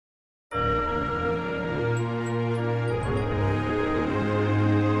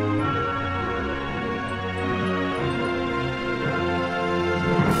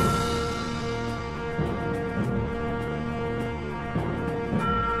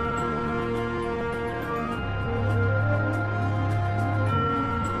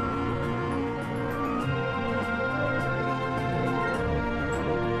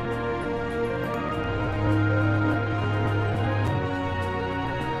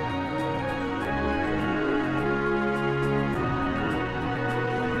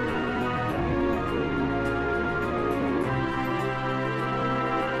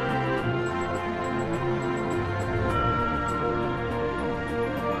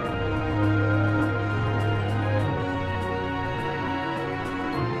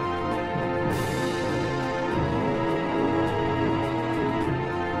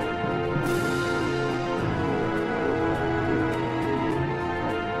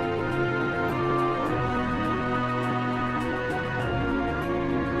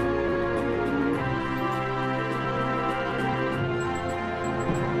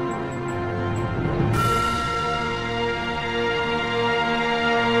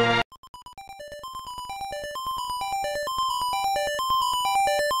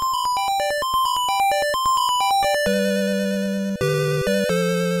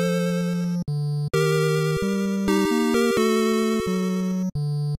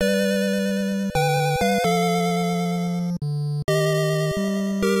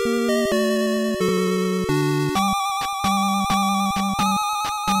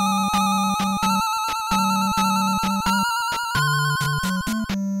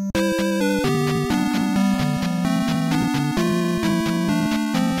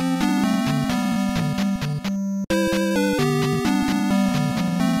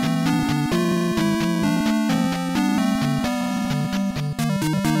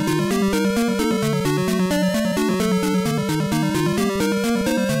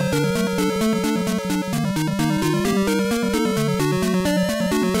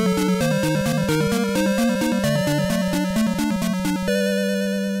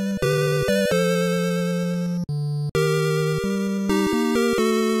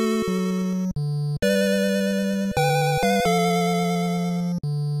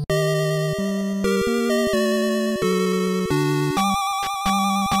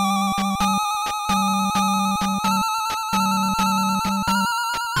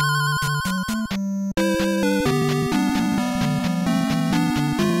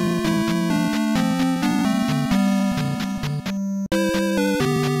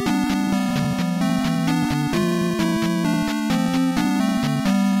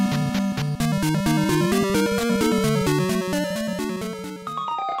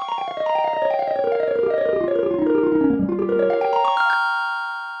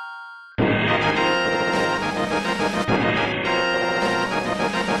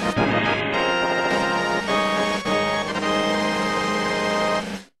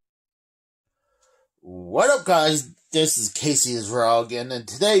What up, guys? This is Casey Israel again, and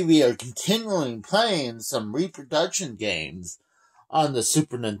today we are continuing playing some reproduction games on the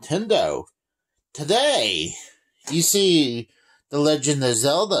Super Nintendo. Today, you see the Legend of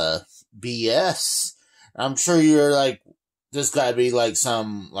Zelda BS. I'm sure you're like, this gotta be like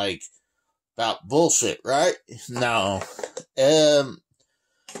some, like, about bullshit, right? No.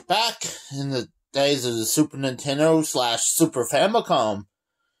 Back in the days of the Super Nintendo / Super Famicom,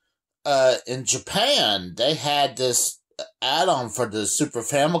 in Japan, they had this add-on for the Super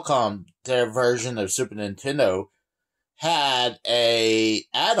Famicom. Their version of Super Nintendo had a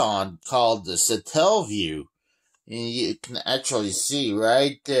add-on called the satellaview. And you can actually see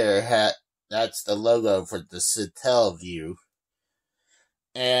right there, that's the logo for the satellaview.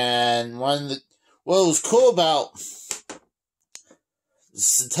 And what was cool about the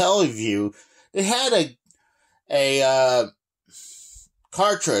satellaview, it had a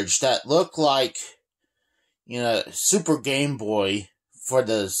cartridge that looked like, Super Game Boy for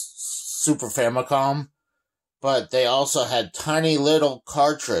the Super Famicom, but they also had tiny little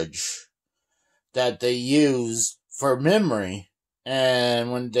cartridge that they use for memory,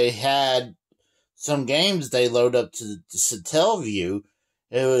 and when they had some games they load up to the satellaview,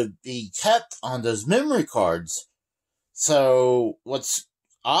 it would be kept on those memory cards. So what's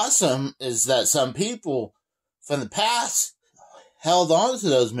awesome is that some people from the past held on to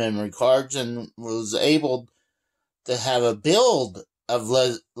those memory cards and was able to have a build of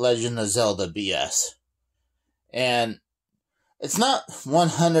Legend of Zelda BS. And it's not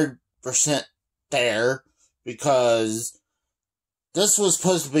 100% there, because this was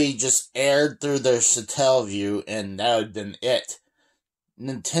supposed to be just aired through their satellaview, and that would have been it.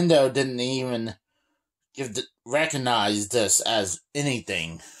 Nintendo didn't even recognize this as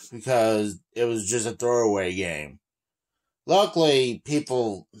anything, because it was just a throwaway game. Luckily,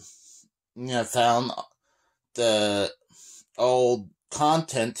 people, found the old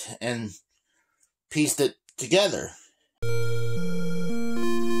content and pieced it together.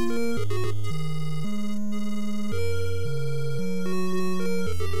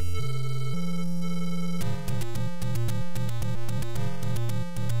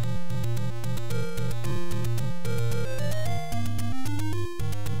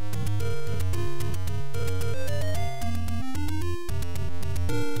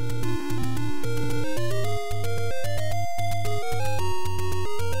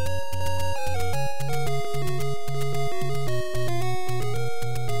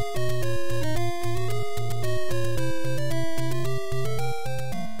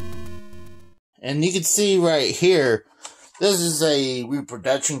 And you can see right here, this is a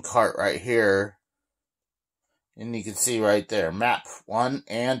reproduction cart right here. And you can see right there, map 1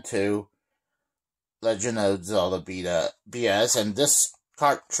 and 2, Legend of Zelda BS. And this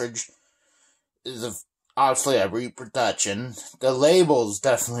cartridge is obviously a reproduction. The label is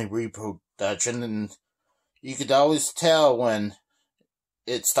definitely reproduction, and you could always tell when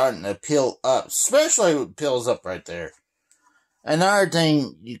it's starting to peel up, especially when it peels up right there. Another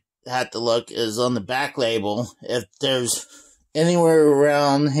thing you have to look is on the back label. If there's anywhere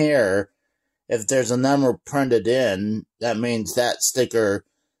around here, if there's a number printed in, that means that sticker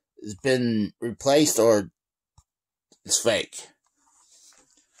has been replaced or it's fake.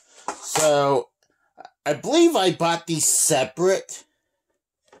 So I believe I bought these separate,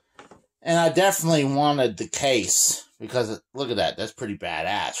 and I definitely wanted the case, because look at that, that's pretty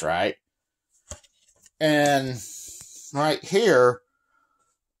badass, right? And right here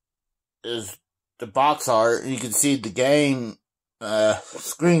is the box art. You can see the game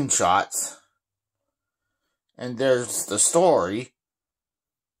screenshots, and there's the story.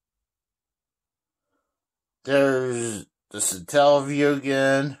 There's the satellaview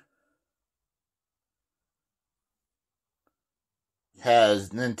again. Has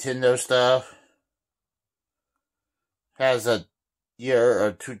Nintendo stuff. Has a year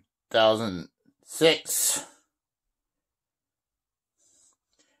of 2006.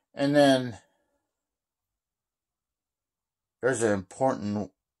 And then there's an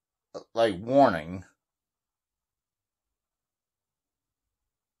important, warning.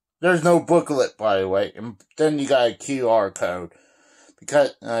 There's no booklet, by the way. And then you got a QR code,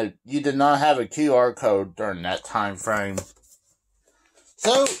 because you did not have a QR code during that time frame.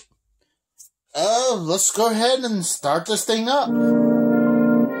 So, let's go ahead and start this thing up.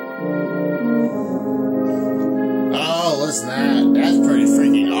 Oh, listen to that. That's pretty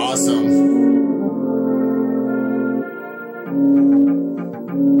freaking awesome.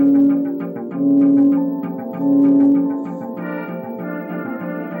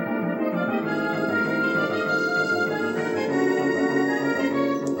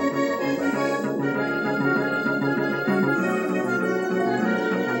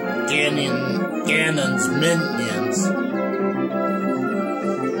 Ganon's minions.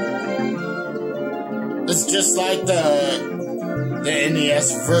 It's just like the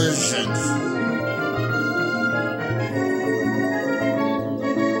NES version.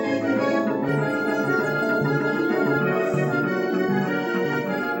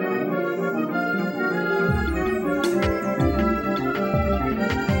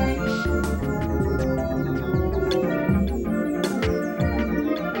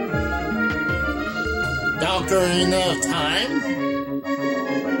 Ocarina of Time?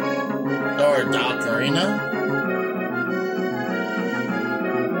 Or Ocarina?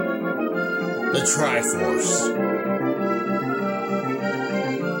 The Triforce.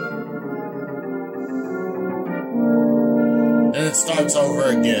 And it starts over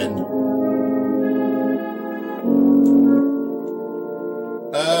again.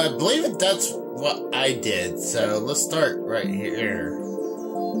 I believe that's what I did, so let's start right here.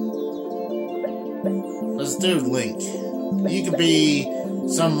 Let's do Link. You could be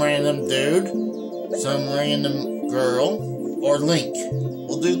some random dude, some random girl, or Link.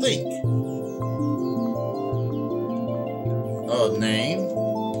 We'll do Link. Oh, name.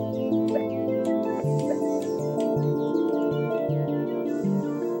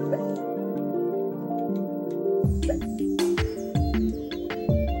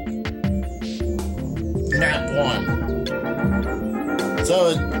 Map 1.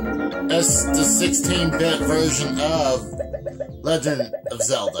 So that's the 16-bit version of Legend of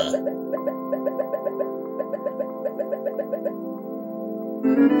Zelda.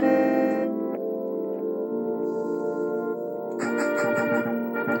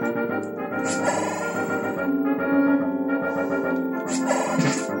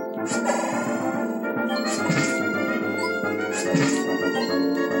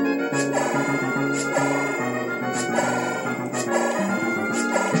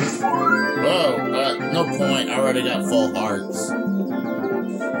 No point, I already got full hearts.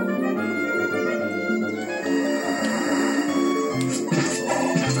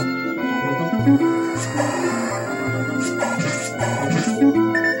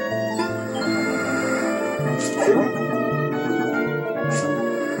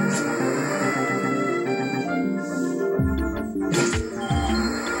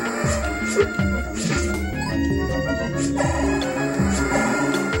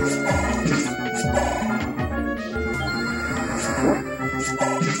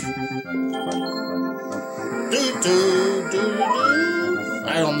 I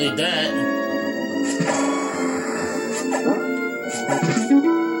don't need that.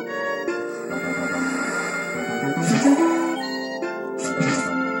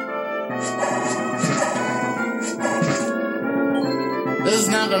 This is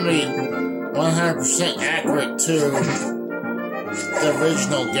not going to be 100% accurate to the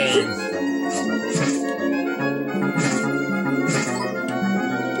original game.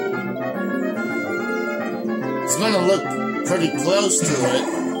 It's going to look pretty close to it,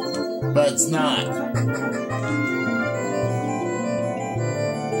 but it's not.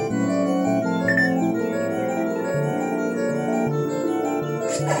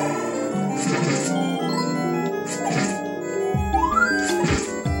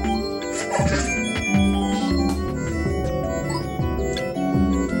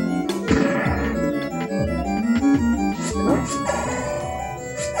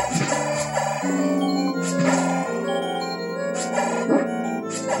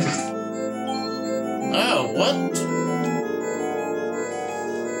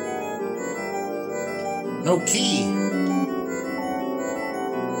 No key.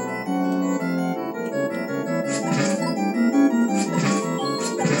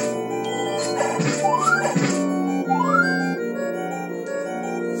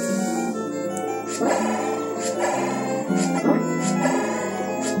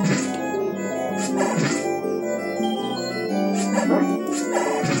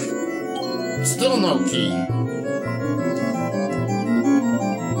 Still no key.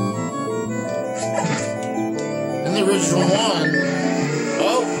 The original one.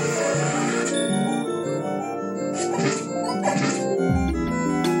 Oh.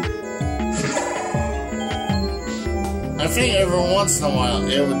 I think every once in a while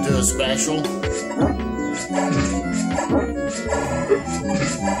it would do a special.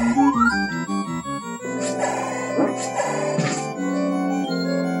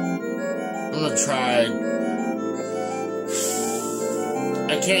 I'm gonna try.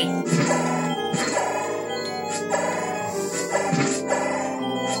 I can't.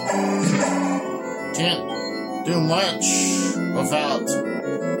 Can't do much without.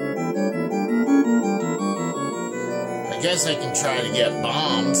 I guess I can try to get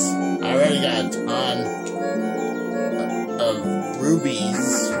bombs. I already got a ton of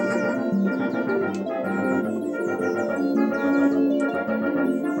rubies.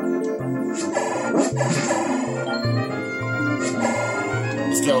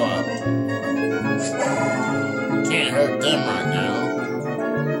 Let's go up. Can't hurt them right now.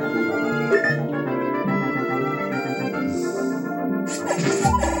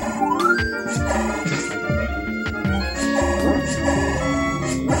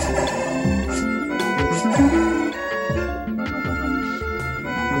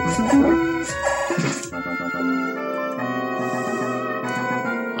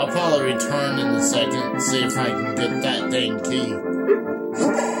 I'll probably return in a second and see if I can get that dang key.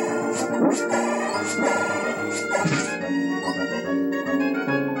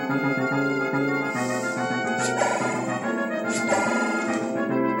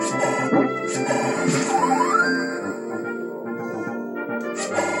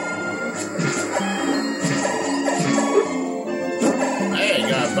 Hey,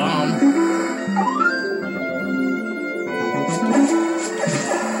 got a bomb.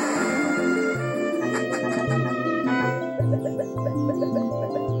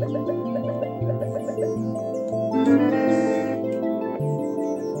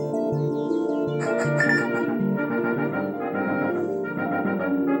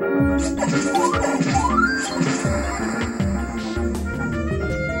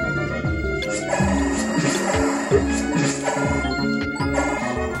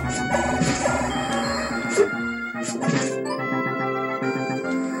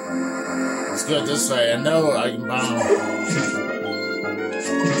 Let's go this way. I know I can bomb.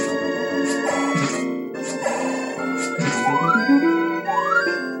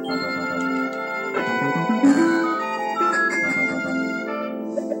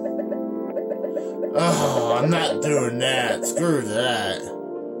 Oh, I'm not doing that. Screw that.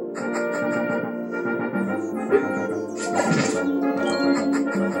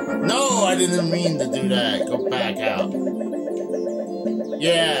 No, I didn't mean to do that. Go back out.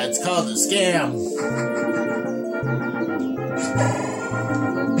 Yeah, it's called a scam.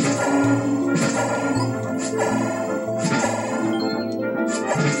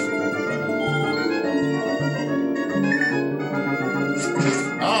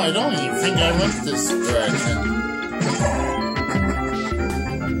 Oh, I don't even think I went this direction.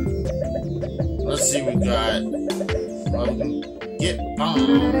 Let's see what we got. Well, we can get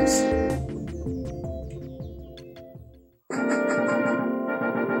bombs.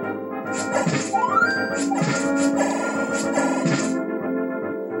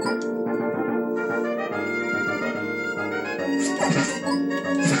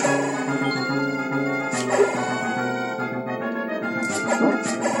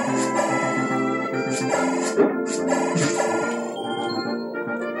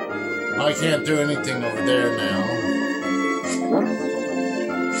 I can't do anything over there now.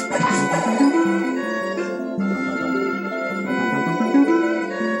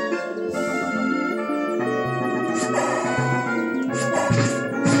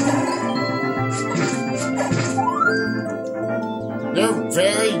 They're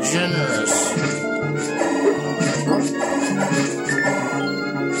very generous.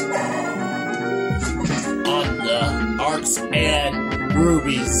 On the arcs and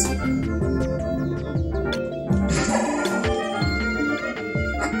rubies.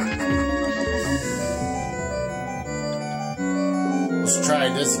 Let's try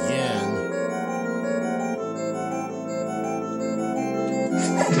this again.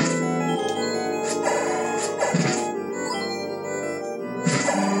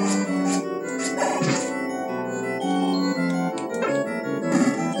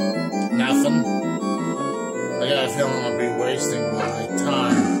 Nothing. I got a feeling I'll be wasting my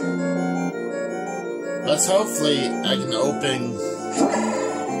time. Let's hopefully I can open.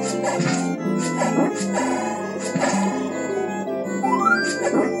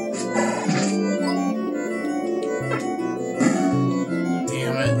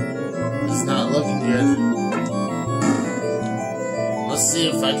 Damn it. It's not looking good. Let's see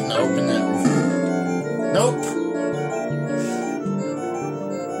if I can open it. Nope.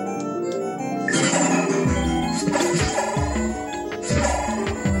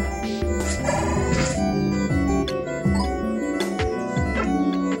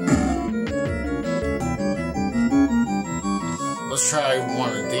 Let's try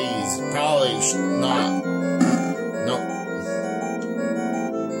one of these. Probably not. Nope.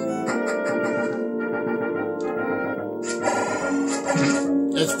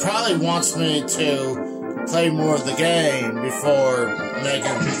 It probably wants me to play more of the game before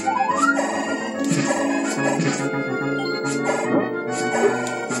making.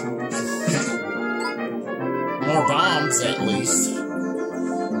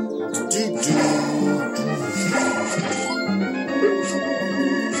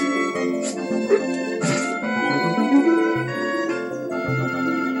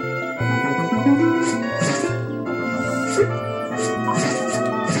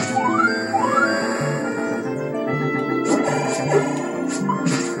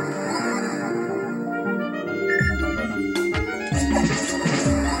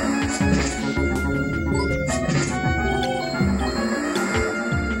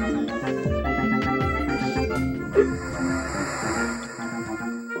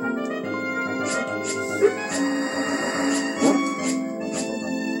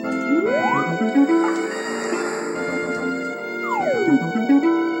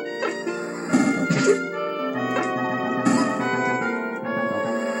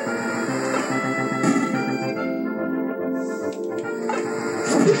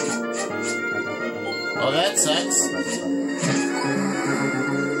 Oh, that sucks.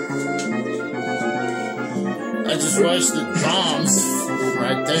 I just wasted bombs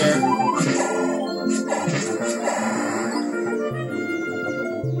right there.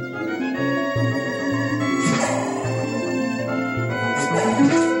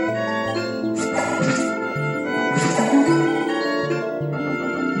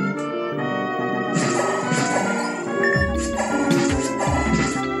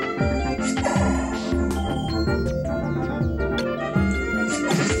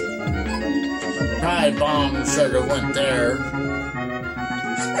 Probably bomb should have went there.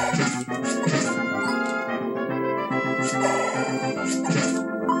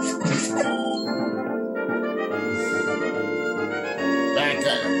 Back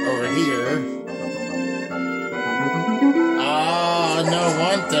over here. I know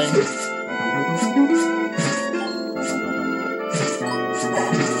one thing.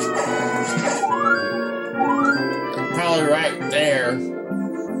 Probably right there.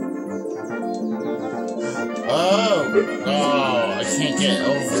 Oh, I can't get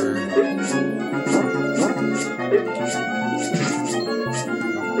over.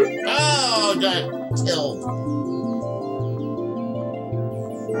 Oh, I got killed.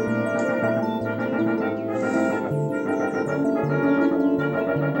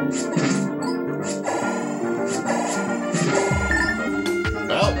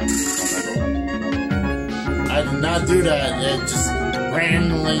 Oh. I did not do that. It just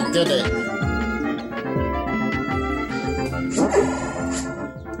randomly did it.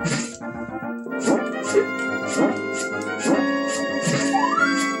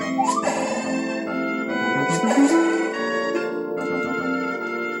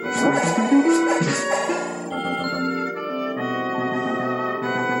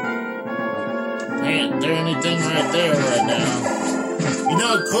 Can't do anything right there right now. You know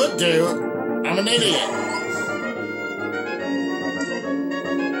what I could do? I'm an idiot.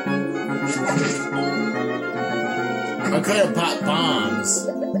 I could have popped bombs.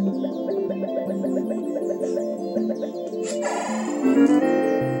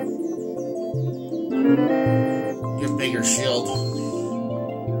 Your bigger shield.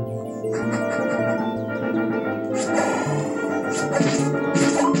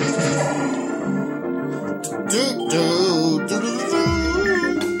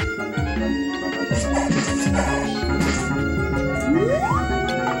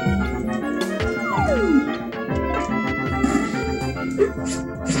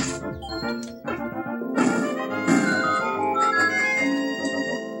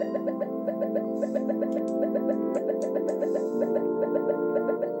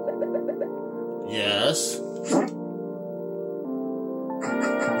 Yes.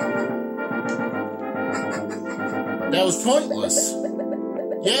 That was pointless.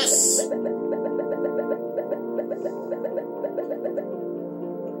 Yes.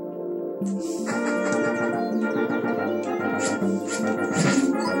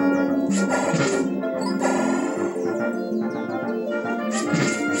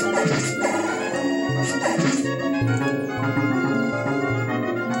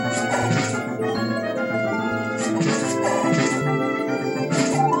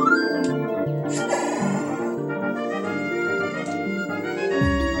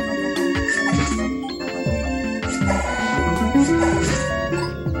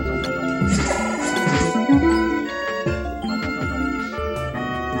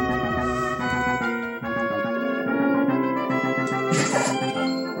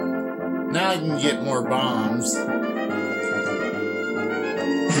 Now I can get more bombs.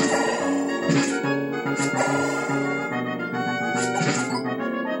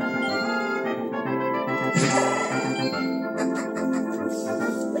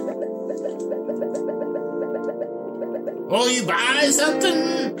 Will you buy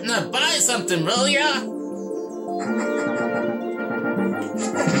something? No, buy something, will ya?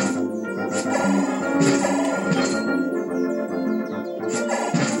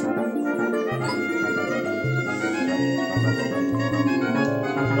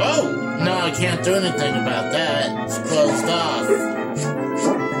 Oh, no, I can't do anything about that. It's closed off.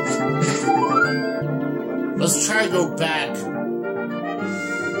 Let's try to go back.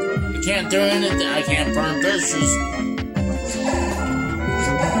 I can't do anything. I can't burn dishes.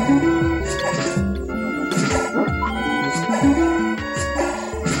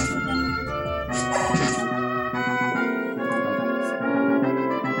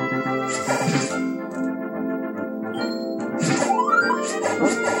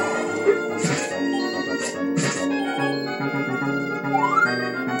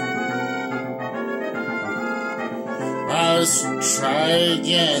 Let's try try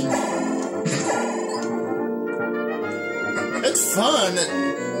again. It's fun.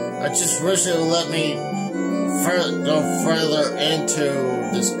 I just wish it would let me go further into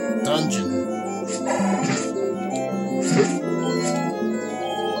this dungeon.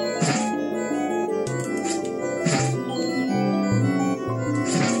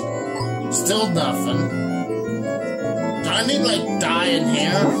 Still nothing. Do I need, like, dye in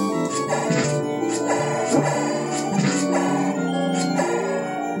here?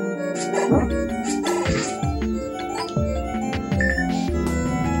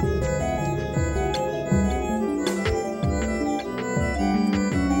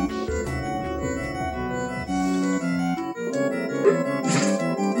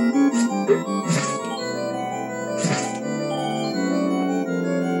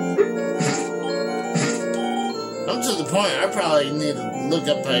 To the point I probably need to look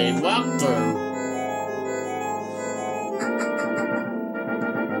up a walkthrough.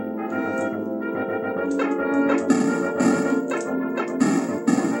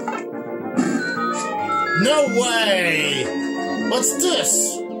 No way! What's this?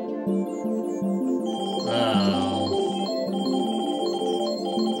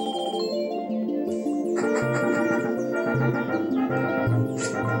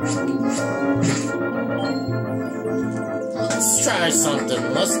 Let's try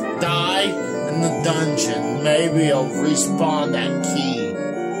something. Let's die in the dungeon. Maybe I'll respawn that key.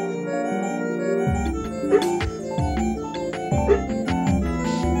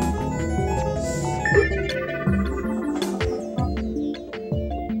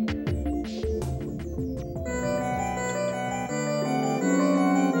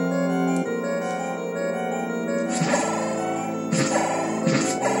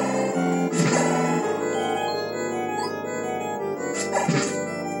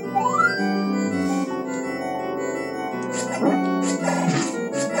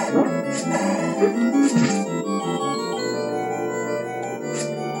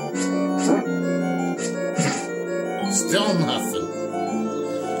 Still nothing.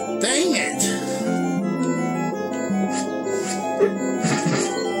 Dang it.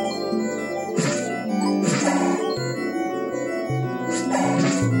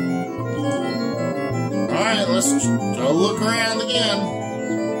 Alright, let's go look around again.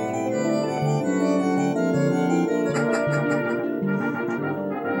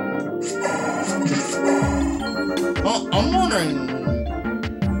 Well, I'm wondering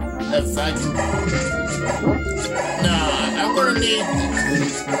if I can... No, I'm gonna need...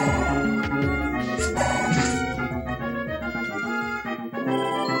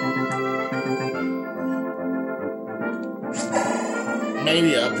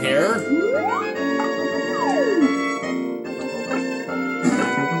 Maybe up here?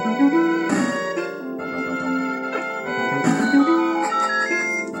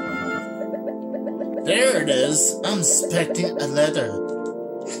 There it is. I'm expecting a letter.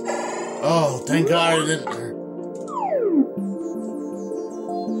 Oh, thank God I didn't...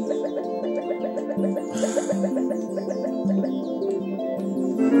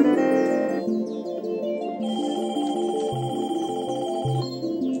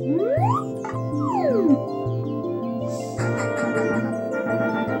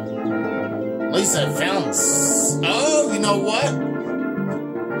 At least I found... Oh, you know what?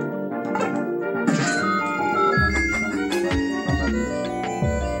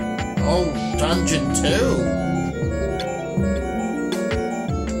 Oh, Dungeon 2.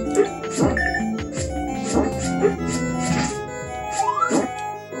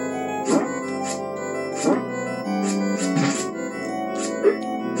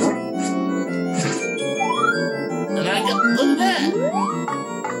 And I got... Look at that!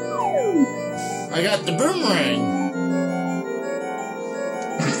 I got the boomerang.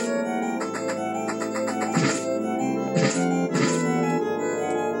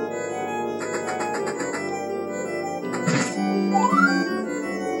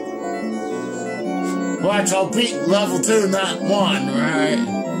 Watch, I'll beat level 2, not 1, right?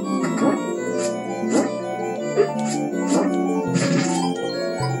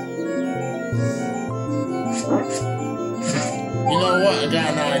 You know what? I got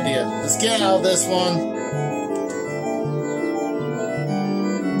an idea. Let's get out of this one.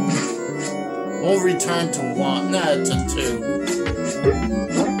 We'll return to 1. No, to 2.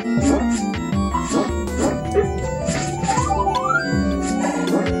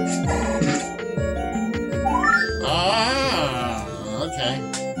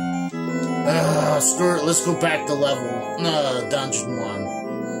 Screw it, let's go back to Dungeon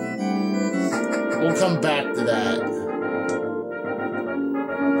 1. We'll come back to that.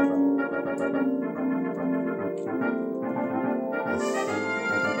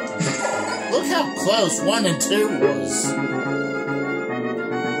 Look how close 1 and 2 was.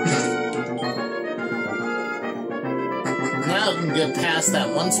 Now I can get past that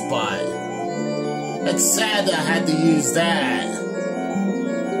one spot. It's sad that I had to use that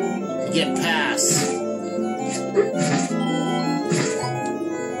to get past.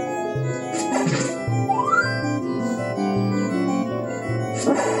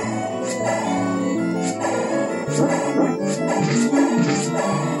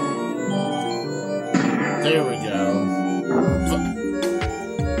 There we go.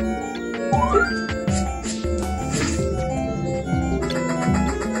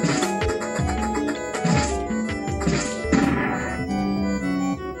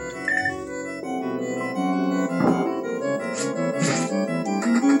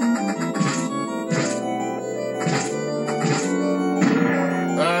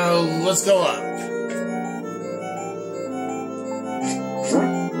 Let's go up.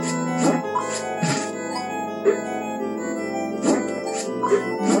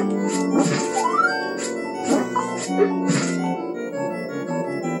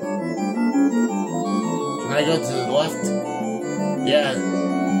 Can I go to the left? Yeah.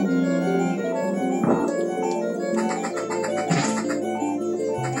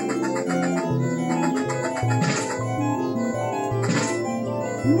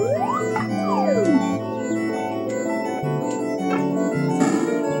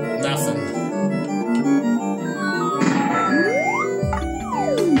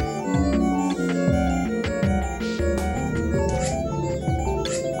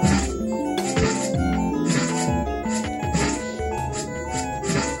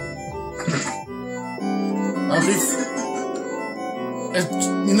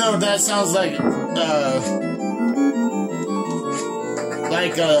 You know, that sounds like the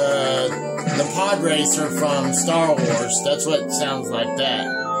pod racer from Star Wars. That's what it sounds like that.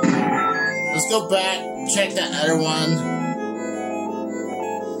 Let's go back, check that other one.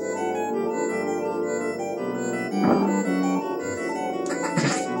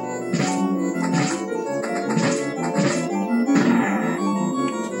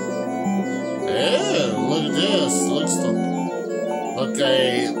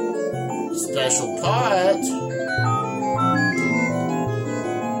 A special pot.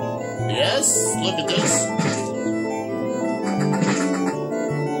 Yes, look at this.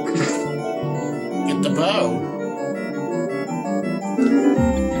 Get the bow.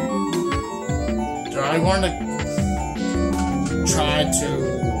 Do I want to try to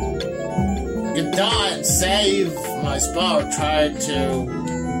get done, save my spot, or try to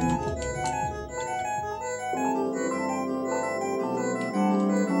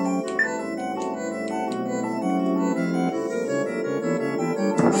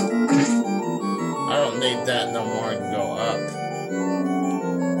need that no more and go up.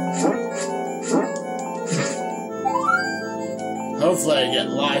 Hopefully I get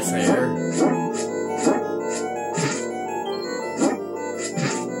life here.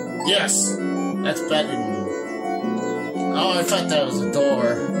 Yes! That's better than... Oh, I thought that was a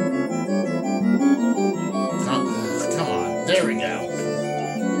door. Come on, there we go.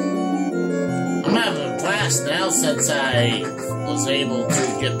 I'm having a blast now since I was able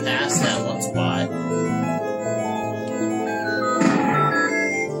to get past that one spot.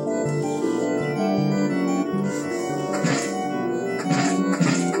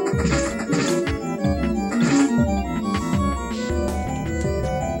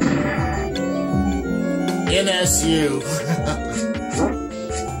 NSU.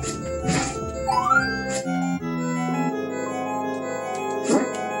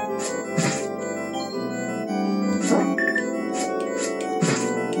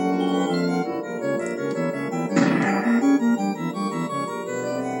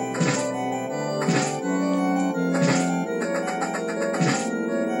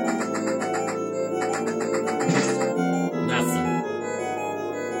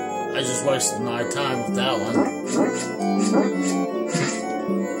 I just wasted my time with that one.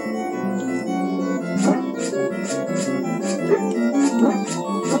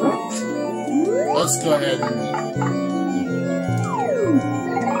 Let's go ahead and...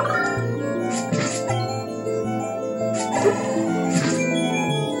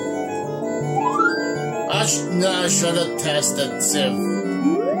 I should have tested, see if...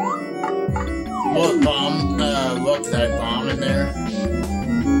 what could I bomb in there?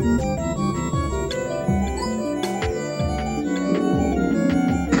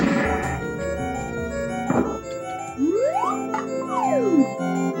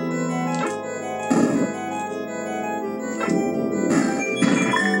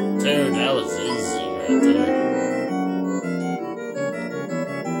 Dude, that was easy right there.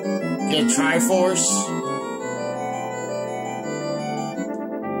 Get Triforce.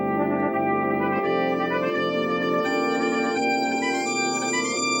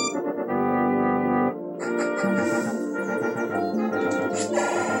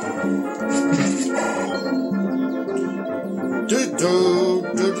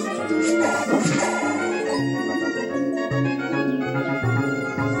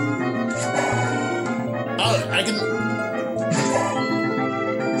 Oh, I can.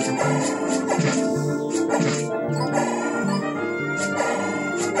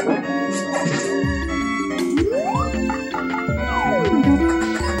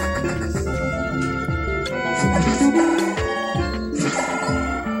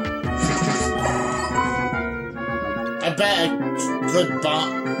 I bet I could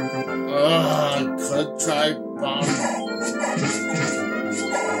bomb. I could try bomb.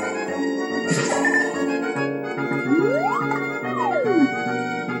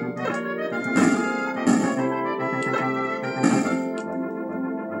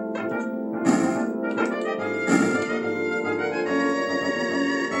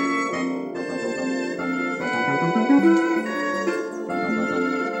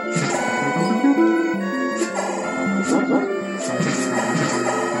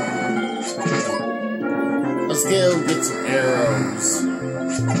 Let's go get some arrows.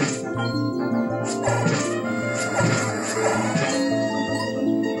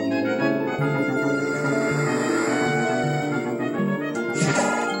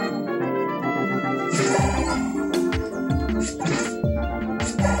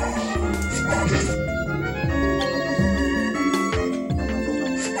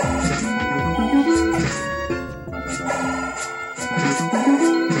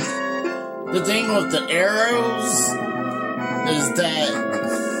 The thing with the arrows is that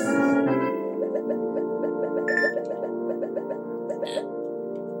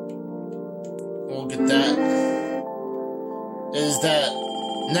we'll get that. Is that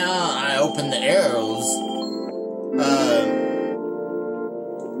now I open the arrows,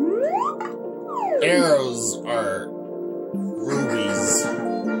 arrows are rubies.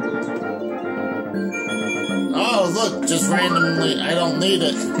 Oh, look, just randomly, I don't need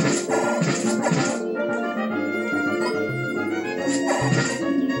it.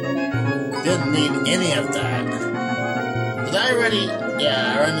 Didn't need any of that. Did I already? Yeah,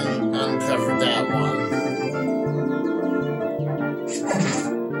 I already uncovered that one.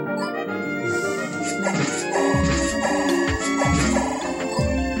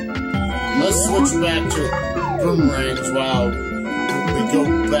 Let's switch back to boomerangs while we go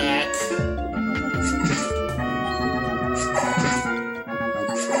back.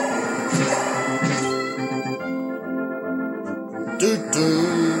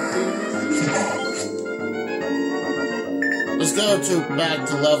 Let's go back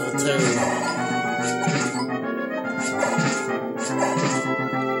to level 2.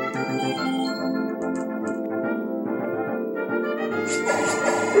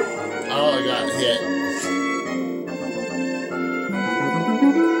 Oh, I got hit.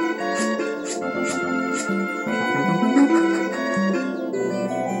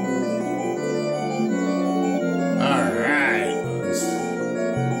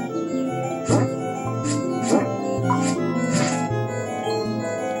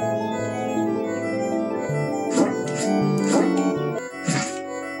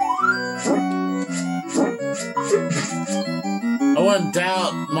 I wouldn't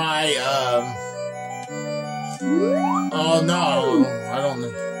doubt my, oh no, I don't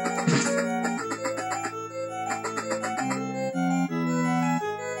know.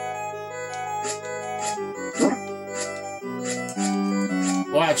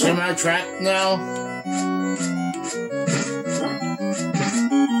 Watch, am I trapped now?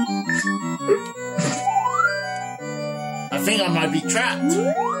 I think I might be trapped.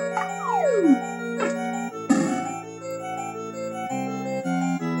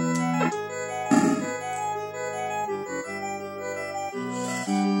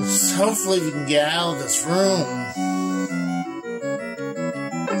 Hopefully we can get out of this room.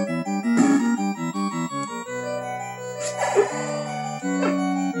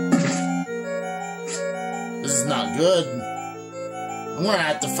 This is not good. I'm gonna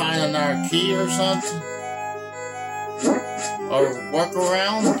have to find another key or something. Or work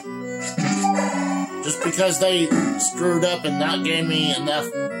around. Just because they screwed up and not gave me enough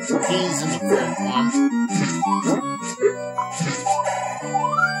keys in the first one.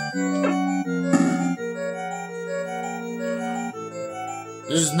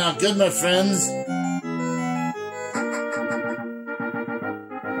 This is not good, my friends.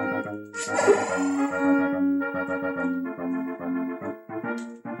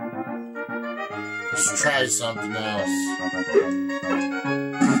 Let's try something else.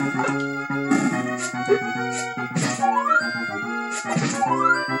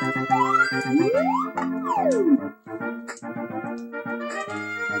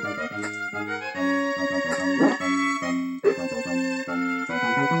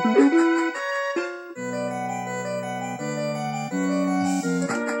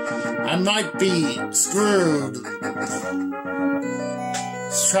 I might be screwed.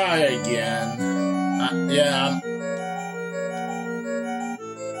 Let's try again. Yeah.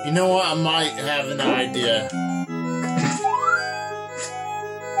 You know what? I might have an idea.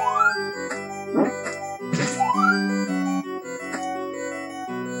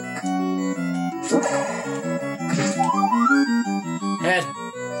 Had,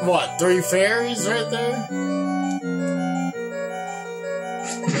 what, 3 fairies right there?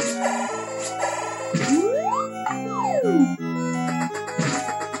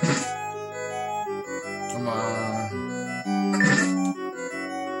 Come on.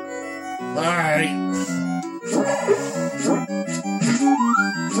 Alright.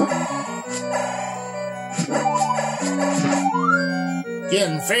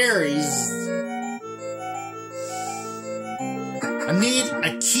 Getting fairies. I need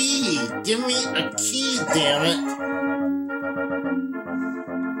a key. Give me a key, damn it.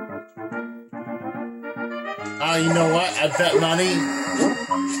 Oh, you know what? I bet money.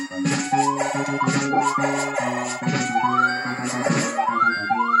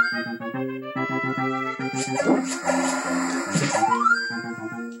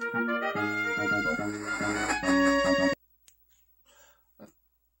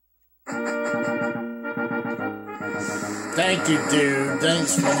 Thank you, dude.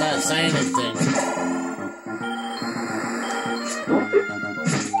 Thanks for not saying anything.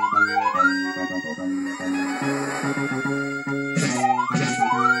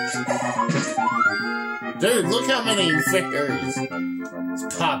 Dude, look how many fairies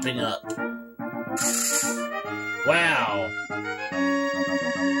is popping up. Wow.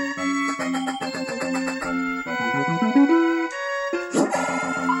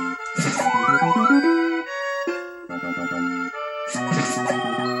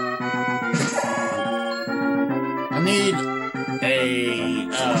 I need a,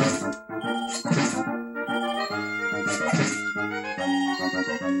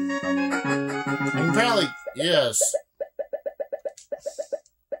 I can probably, yes.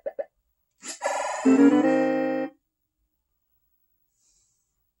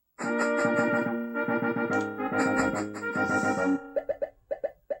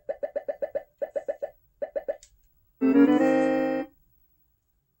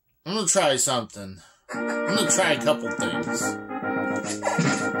 I'm gonna try something. I'm gonna try a couple things.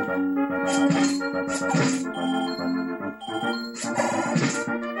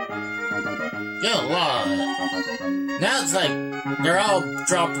 Yeah, a lot of it. Now it's like they're all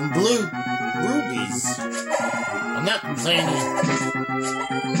dropping blue rubies. I'm not complaining.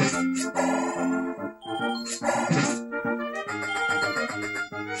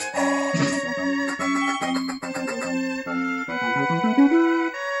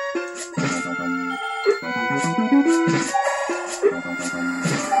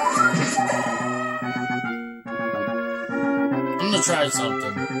 I'm gonna try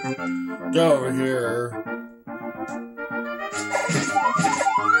something. Go over here.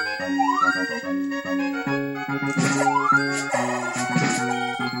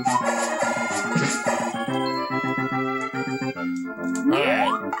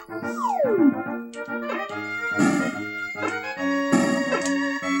 Alright.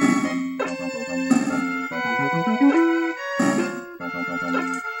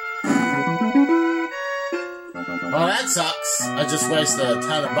 Well, that sucks. I just wasted a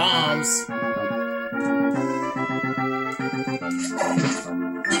ton of bombs.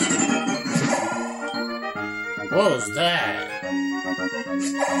 What was that?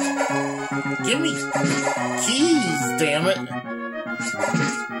 Give me keys, damn it.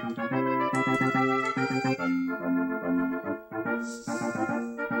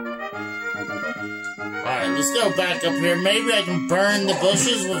 Alright, let's go back up here. Maybe I can burn the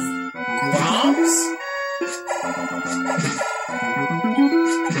bushes with bombs?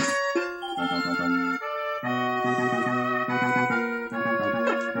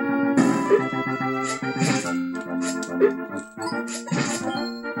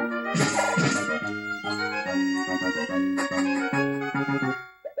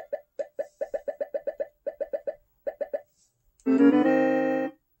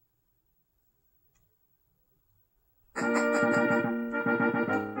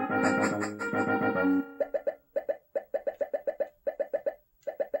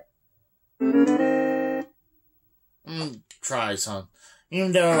 try some.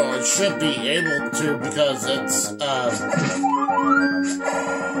 Even though it should be able to because it's,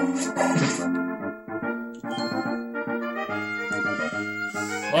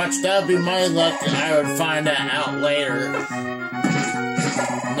 watch, that would be my luck and I would find that out later.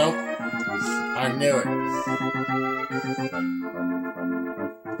 Nope. I knew it.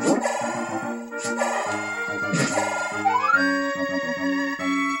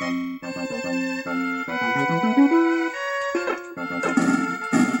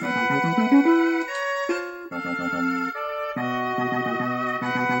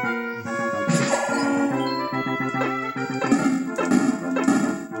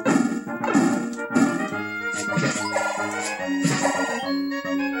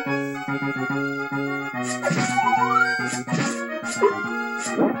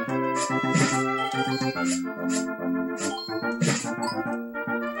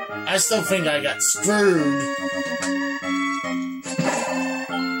 I still think I got screwed.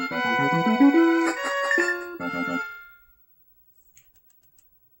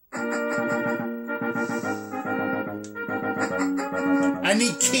 I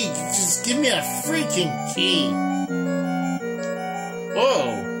need key. Just give me a freaking key.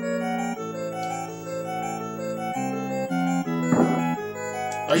 Whoa.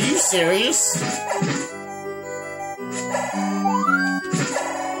 Are you serious?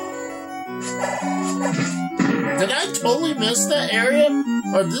 Did I totally miss that area?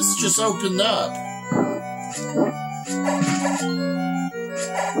 Or this just opened up?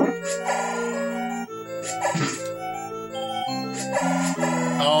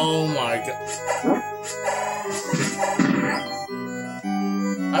 Oh my god.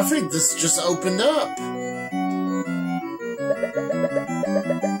 I think this just opened up.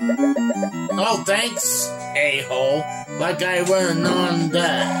 Oh, thanks, a-hole. Like I weren't on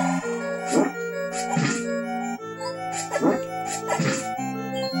that.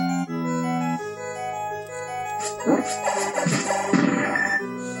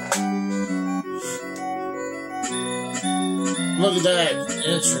 Look at that.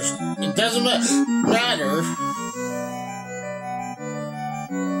 Interesting. It doesn't matter.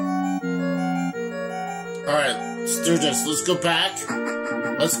 Alright, let's do this. Let's go back.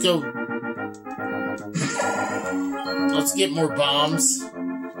 Let's go. Let's get more bombs.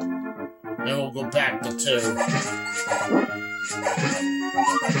 And we'll go back to 2.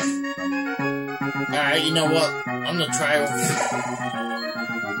 Alright, you know what? I'm gonna try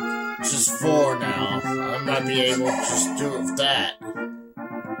just 4 now. I might be able to just do it with that.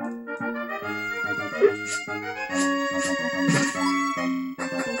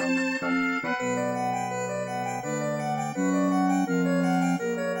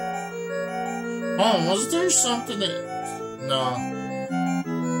 Oh, was there something that... No.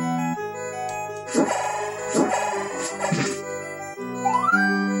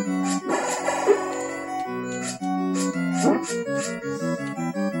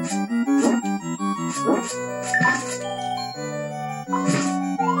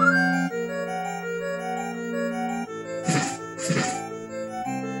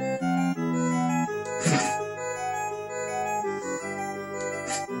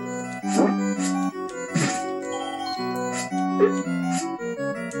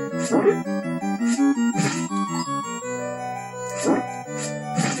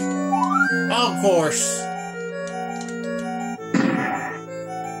 Of course.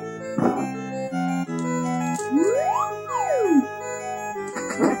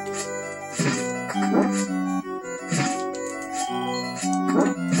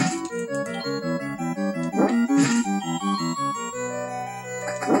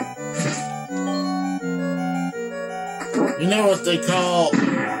 You know what they call,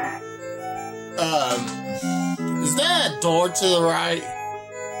 is that a door to the right?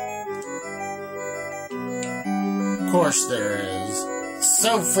 Of course there is. It's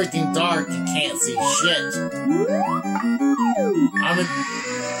so freaking dark you can't see shit.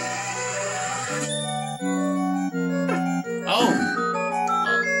 Oh.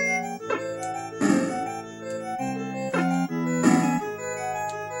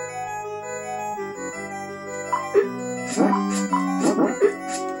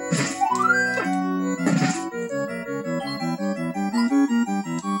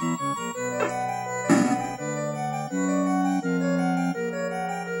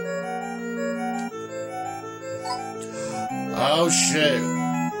 Oh shit.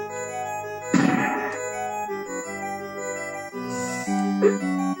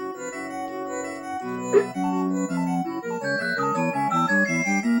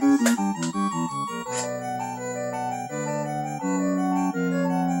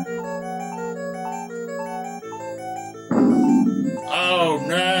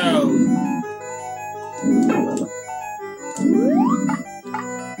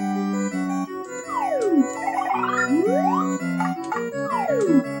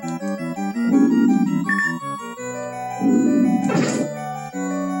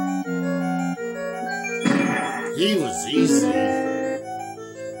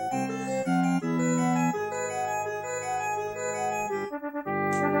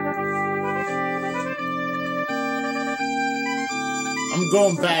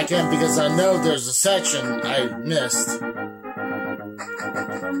 going back in because I know there's a section I missed.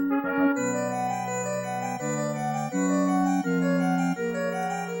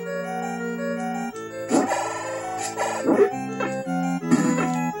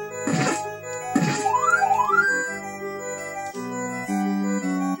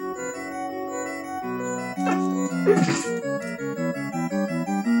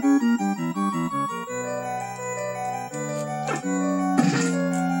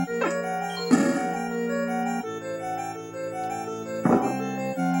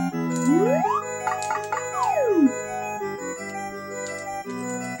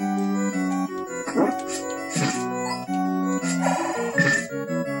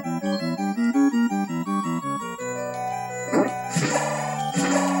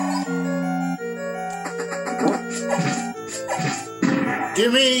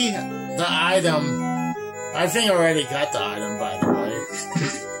 Give me the item. I think I already got the item, by the way.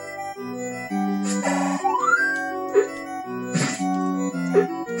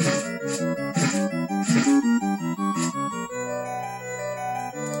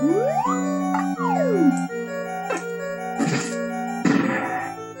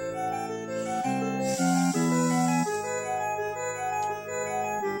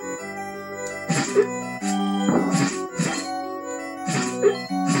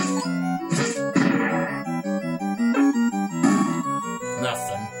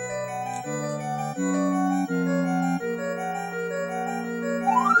 Nothing.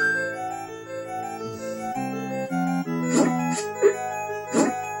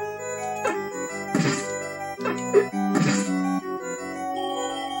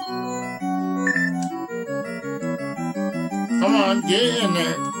 Come on, get in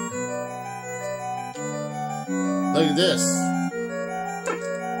there. Look at this.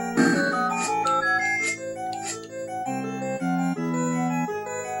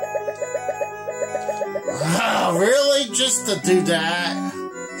 Wow, really? Just to do that?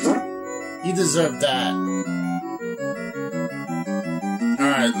 You deserve that.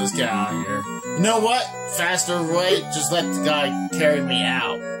 Alright, let's get out of here. You know what? Faster way, just let the guy carry me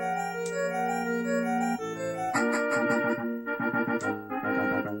out.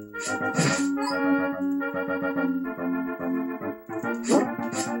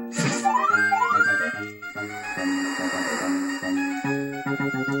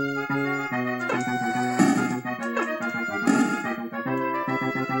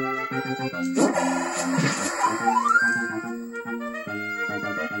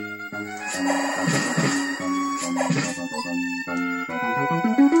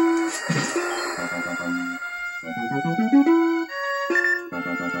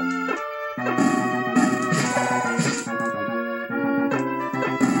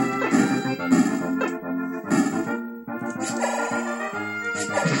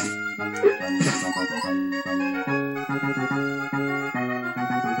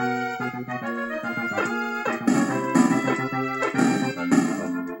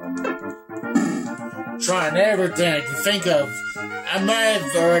 Trying everything I can think of. I might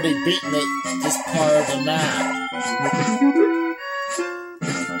have already beaten this part of the map.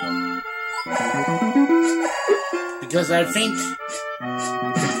 Because I think...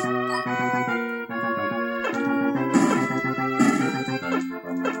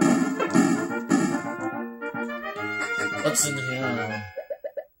 What's in here?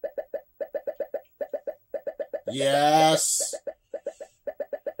 Yes.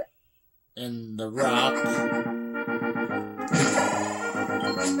 In the rock.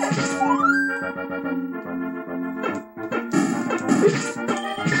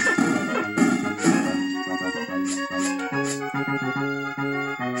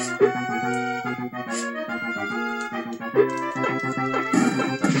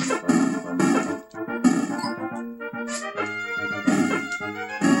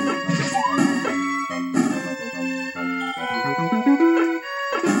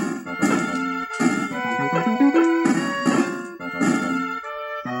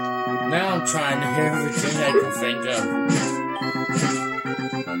 Now I'm trying to hear everything I can think of.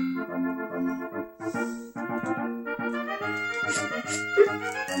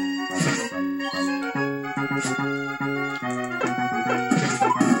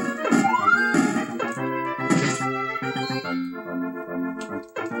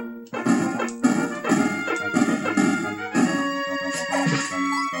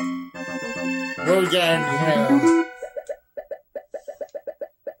 What we got in here?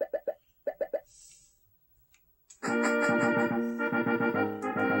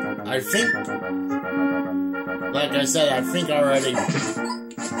 I think, like I said, I think I already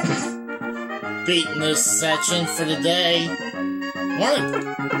beaten this section for the day.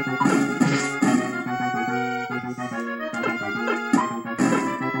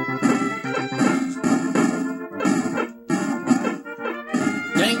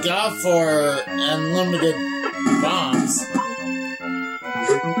 Thank God for unlimited bombs.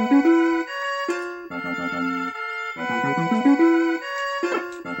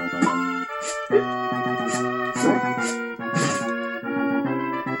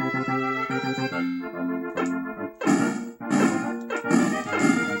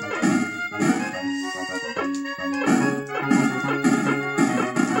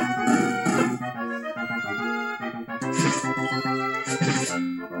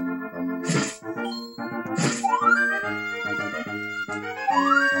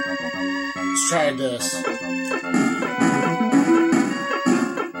 Let's try this.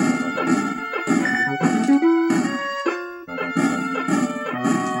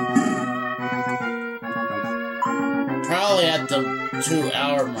 Probably at the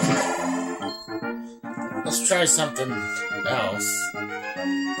 2-hour mark. Let's try something else.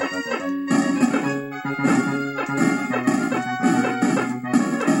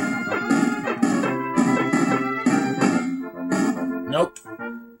 Nope.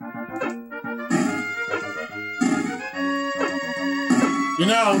 You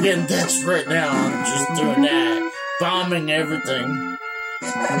know I'm getting desperate now. I'm just doing that. Bombing everything.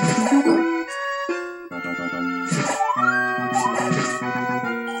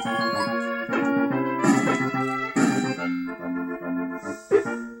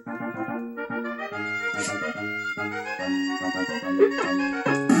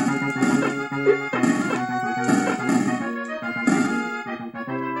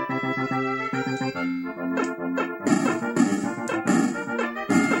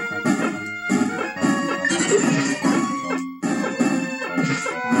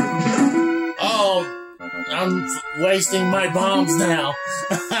 I'm wasting my bombs now.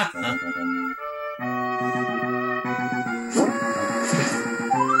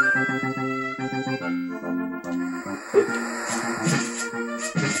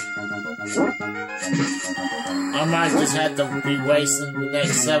 I might just have to be wasting the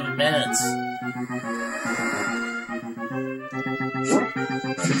next 7 minutes.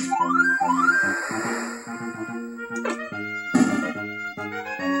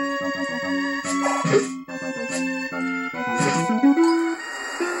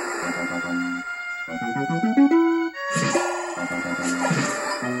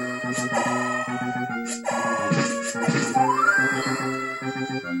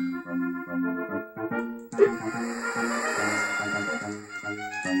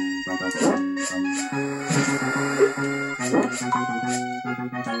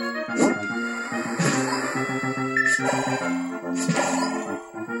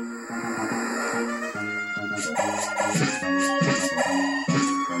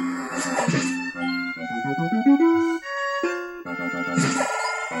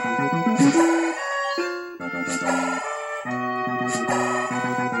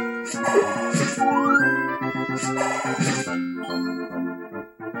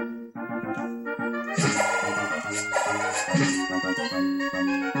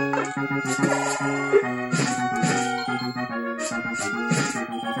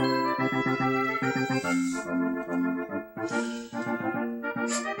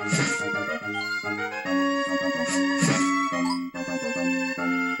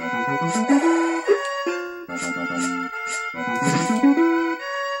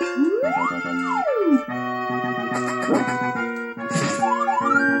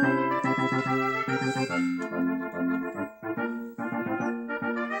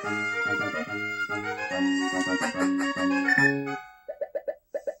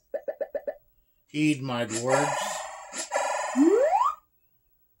 Heed my words.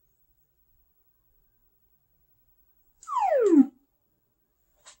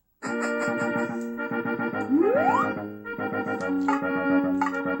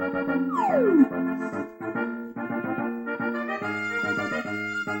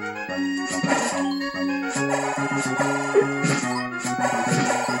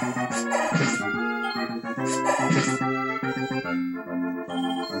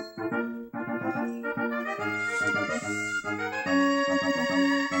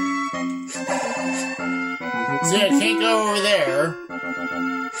 See, I can't go over there.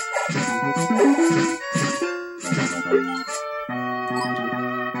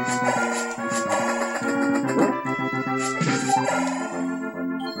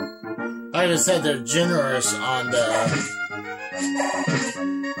 Like I said, they're generous on the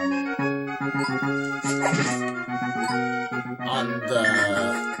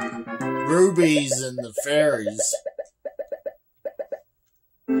rubies and the fairies.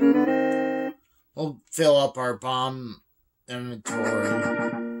 fill up our bomb inventory.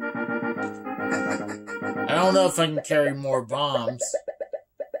 I don't know if I can carry more bombs.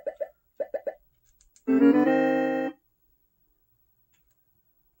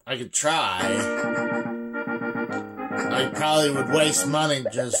 I could try. I probably would waste money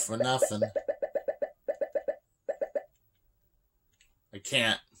just for nothing. I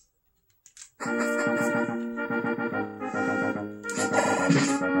can't.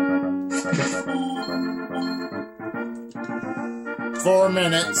 4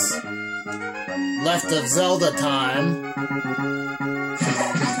 minutes left of Zelda time.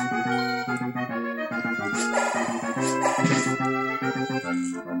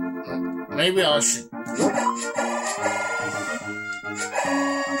 Maybe I should.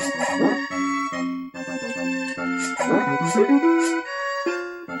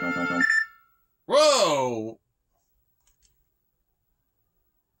 Whoa!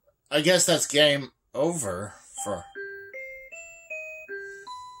 I guess that's game over for.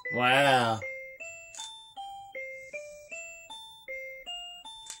 Wow.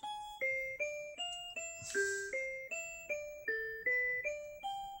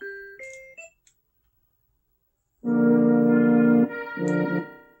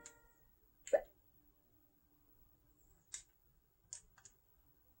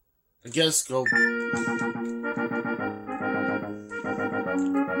 I guess go.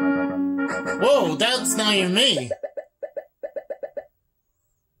 Whoa, that's not even me.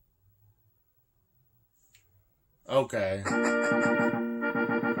 Okay.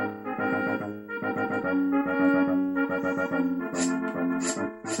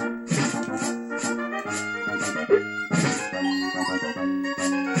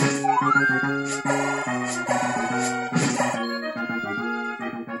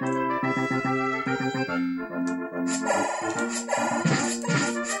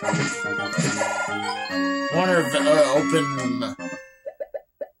 Wonder if open.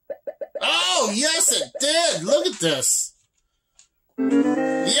 Oh, yes, it did. Look at this.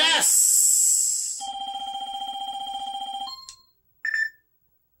 Yes.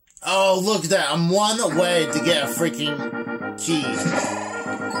 Oh, look at that. I'm one away to get a freaking key.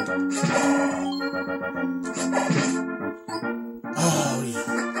 Oh,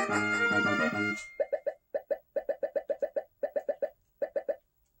 yeah.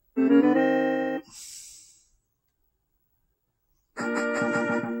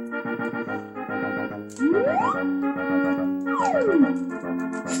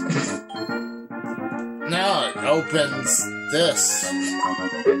 Now it opens this.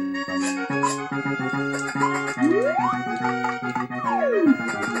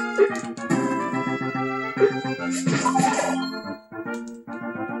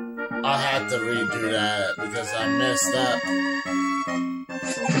 I'll have to redo that because I messed up.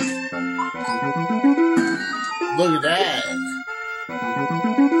 Look at that.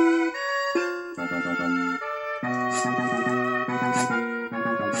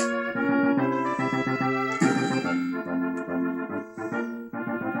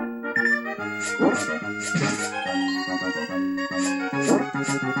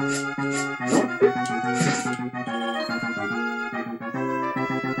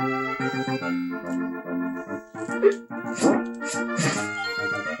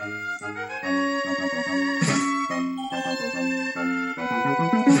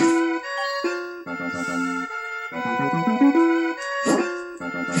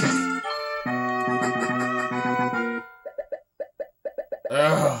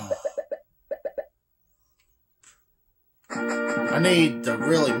 Ugh. I need to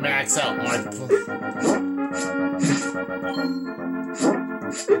really max out my.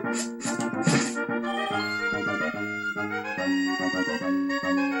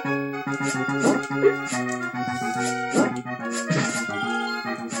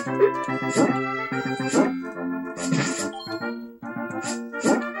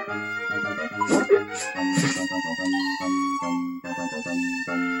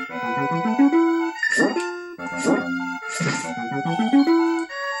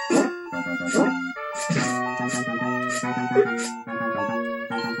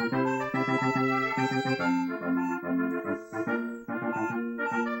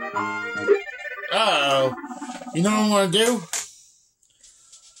 Uh-oh. You know what I'm going to do?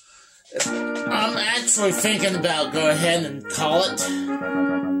 I'm actually thinking about go ahead and call it.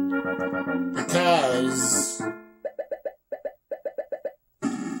 Because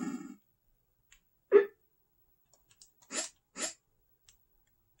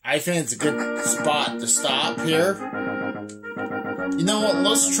I think it's a good spot to stop here. You know what?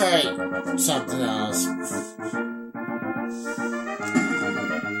 Let's try something else.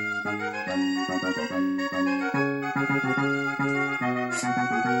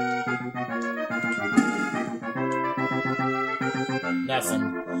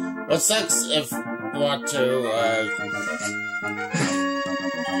 What sucks if you want to,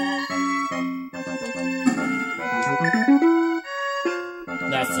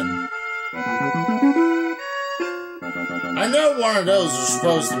 nothing. I know one of those is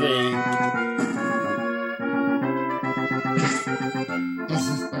supposed to be.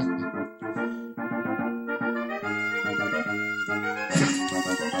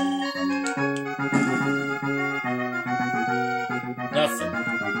 Nothing.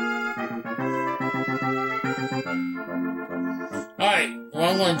 Alright, what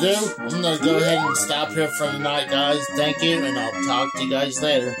I'm going to do, I'm going to go ahead and stop here for the night, guys. Thank you, and I'll talk to you guys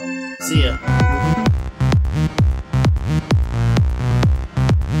later. See ya.